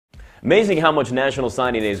Amazing how much National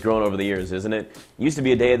Signing Day has grown over the years, isn't it? It used to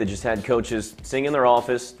be a day that just had coaches sitting in their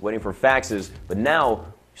office, waiting for faxes, but now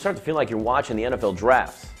you start to feel like you're watching the NFL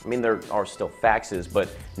draft. I mean, there are still faxes, but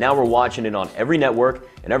now we're watching it on every network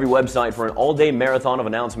and every website for an all-day marathon of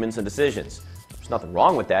announcements and decisions. There's nothing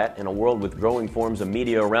wrong with that. In a world with growing forms of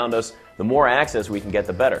media around us, the more access we can get,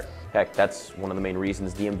 the better. Heck, that's one of the main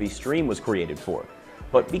reasons DMV Stream was created for.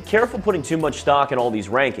 But be careful putting too much stock in all these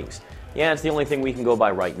rankings. Yeah, it's the only thing we can go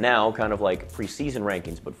by right now, kind of like preseason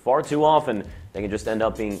rankings, but far too often they can just end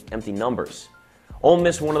up being empty numbers. Ole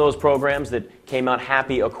Miss, one of those programs that came out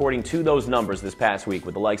happy according to those numbers this past week,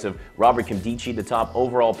 with the likes of Robert Kimdichie, the top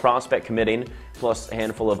overall prospect, committing, plus a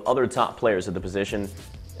handful of other top players at the position.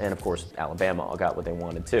 And, of course, Alabama all got what they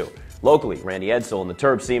wanted, too. Locally, Randy Edsall and the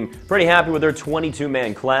Terps seem pretty happy with their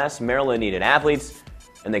 22-man class. Maryland needed athletes,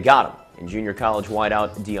 and they got them. In junior college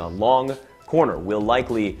wideout Deion Long, corner Will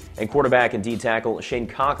Likely, and quarterback and D-tackle Shane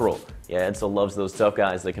Cockrell. Yeah, Edsall loves those tough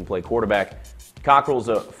guys that can play quarterback. Cockrell's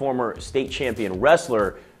a former state champion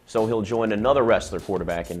wrestler, so he'll join another wrestler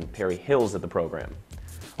quarterback in Perry Hills at the program.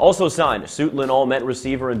 Also signed, Suitland All-Met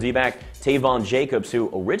receiver and D-back Tavon Jacobs, who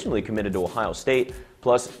originally committed to Ohio State,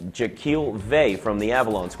 plus Jaquil Vay from the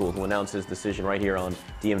Avalon School, who announced his decision right here on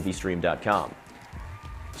DMVSTREAM.COM.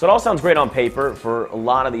 So it all sounds great on paper for a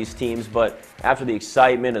lot of these teams, but after the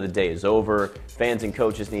excitement of the day is over, fans and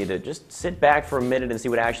coaches need to just sit back for a minute and see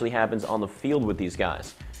what actually happens on the field with these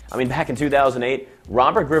guys. I mean, back in 2008,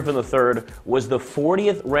 Robert Griffin III was the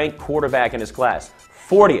 40th ranked quarterback in his class.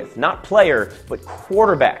 40th, not player, but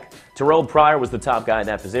quarterback. Terrell Pryor was the top guy in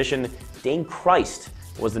that position. Dane Christ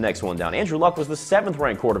was the next one down. Andrew Luck was the 7th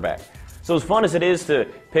ranked quarterback. So as fun as it is to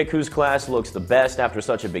pick whose class looks the best after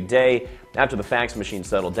such a big day, after the fax machine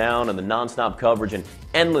settled down and the nonstop coverage and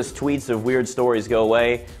endless tweets of weird stories go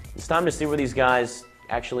away, it's time to see where these guys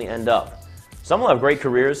actually end up. Some will have great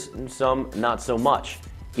careers and some not so much.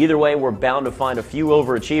 Either way, we're bound to find a few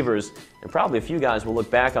overachievers, and probably a few guys will look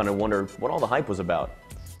back on and wonder what all the hype was about.